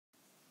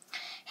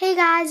Hey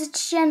guys,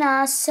 it's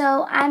Jenna.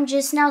 So I'm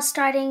just now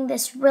starting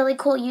this really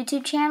cool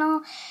YouTube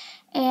channel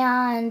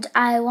and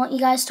I want you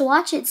guys to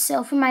watch it.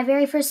 So for my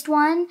very first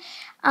one,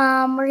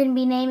 we're going to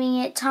be naming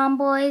it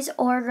Tomboys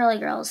or Girly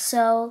Girls.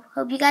 So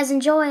hope you guys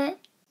enjoy it.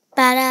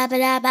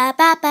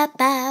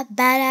 Ba-da-ba-da-ba-ba-ba-ba,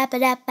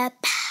 ba-da-ba-da-ba-ba,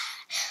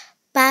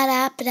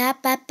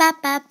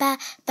 ba-da-ba-da-ba-ba-ba,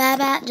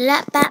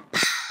 ba-da-ba-da-ba-ba.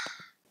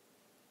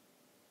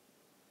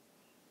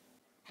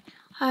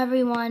 Hi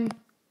everyone,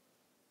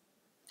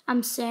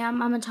 I'm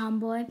Sam. I'm a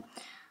tomboy.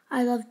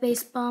 I love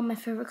baseball. My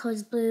favorite color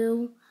is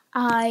blue.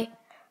 I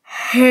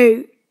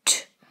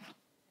hate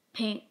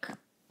pink.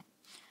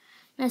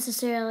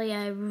 Necessarily,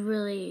 I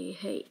really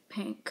hate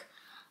pink.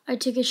 I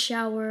take a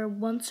shower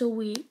once a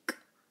week.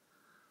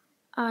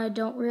 I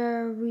don't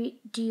wear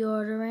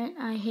deodorant.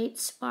 I hate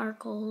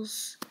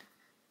sparkles.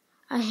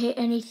 I hate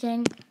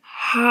anything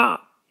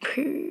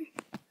happy.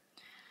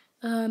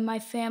 My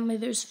family,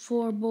 there's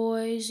 4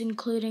 boys,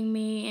 including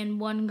me, and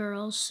 1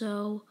 girl,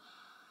 so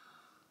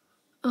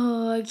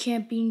I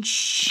can't be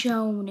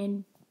shown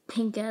in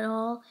pink at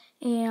all.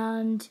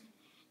 And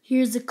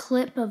here's a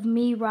clip of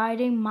me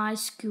riding my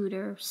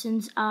scooter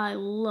since I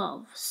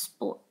love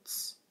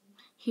sports.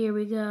 Here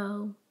we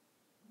go.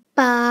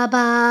 Ba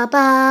ba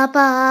ba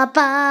ba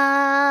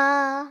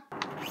ba.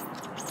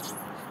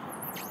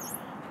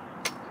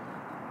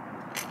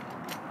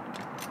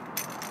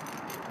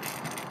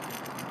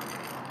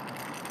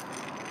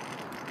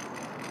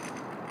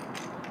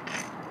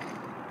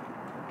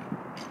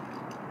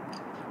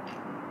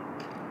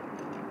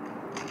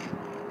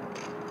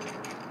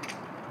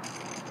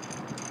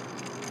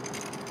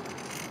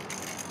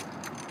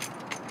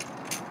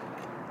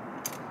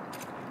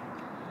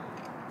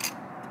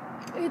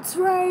 It's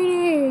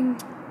raining.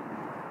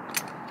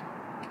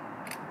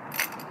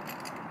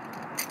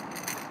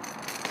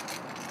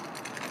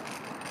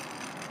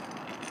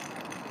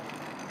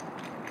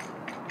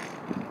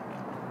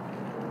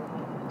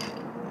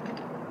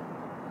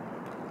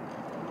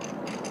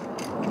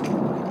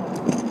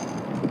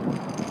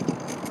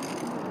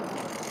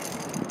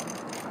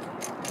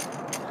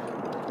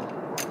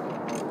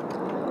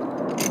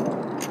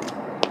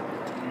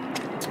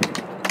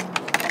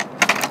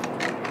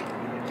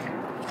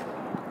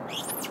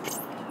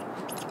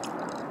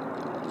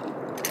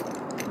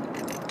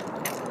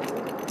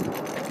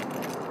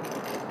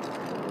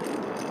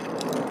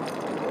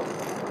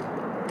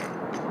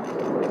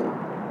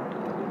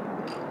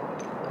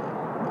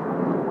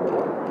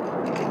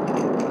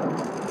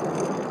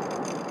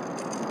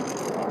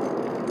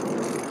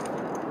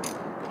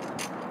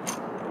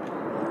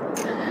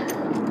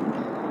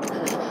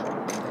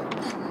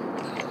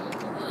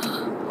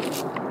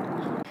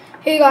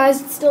 Hey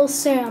guys, it's still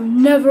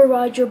Sam. Never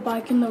ride your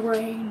bike in the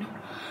rain.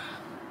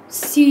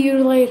 See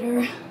you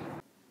later.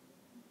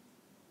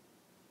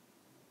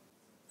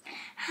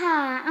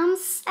 Hi, I'm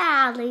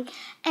Sally,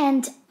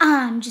 and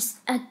I'm just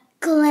a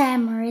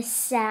glamorous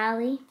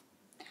Sally.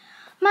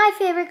 My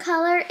favorite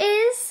color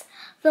is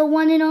the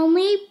one and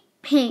only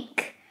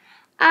pink.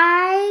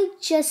 I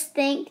just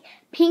think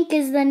pink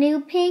is the new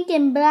pink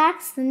and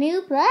black's the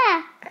new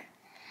black.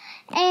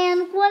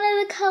 And one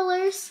of the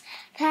colors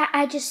that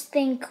I just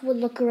think would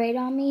look great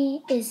on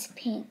me is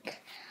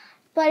pink.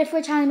 But if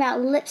we're talking about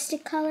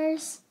lipstick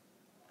colors,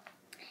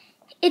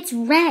 it's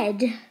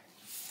red.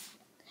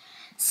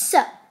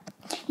 So,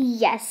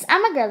 yes,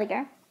 I'm a girly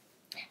girl.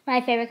 My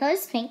favorite color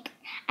is pink.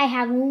 I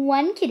have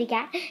 1 kitty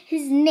cat.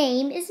 His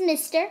name is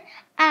Mister.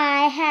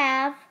 I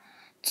have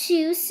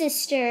 2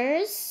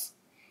 sisters.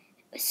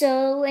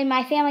 So in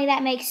my family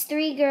that makes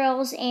 3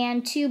 girls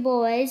and 2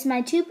 boys.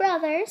 My 2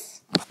 brothers.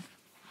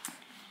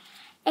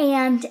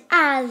 And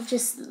I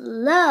just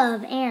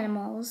love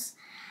animals.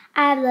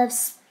 I love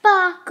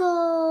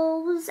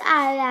sparkles.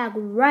 I like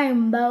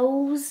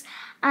rainbows.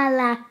 I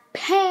like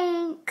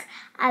pink.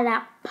 I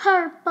like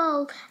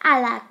purple.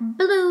 I like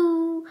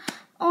blue.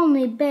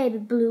 Only baby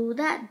blue.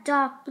 That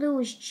dark blue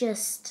is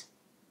just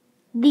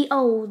the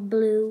old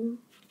blue.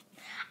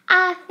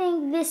 I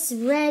think this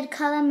red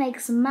color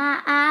makes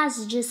my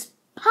eyes just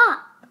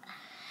pop.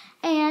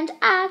 And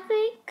I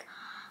think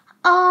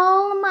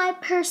all my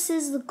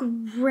purses look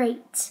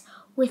great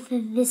with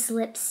this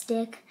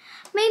lipstick.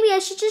 Maybe I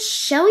should just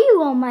show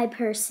you all my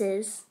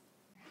purses.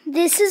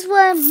 This is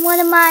one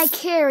of my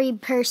carry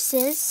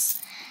purses.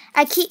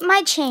 I keep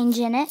my change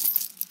in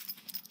it.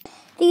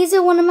 These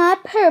are one of my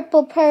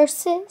purple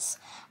purses.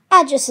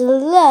 I just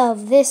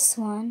love this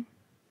one.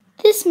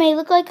 This may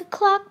look like a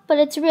clock, but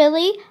it's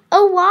really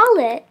a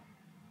wallet.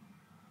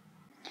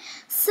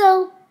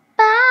 So,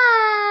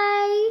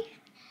 bye!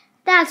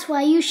 That's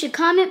why you should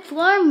comment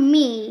for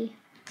me.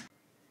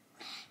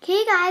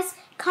 Okay, guys,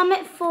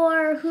 comment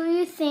for who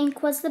you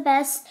think was the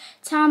best,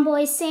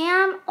 Tomboy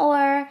Sam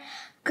or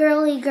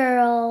Girly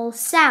Girl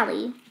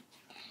Sally.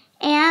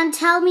 And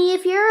tell me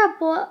if you're a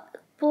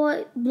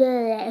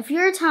if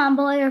you're a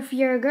tomboy or if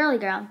you're a girly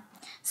girl.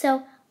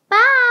 So,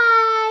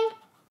 bye.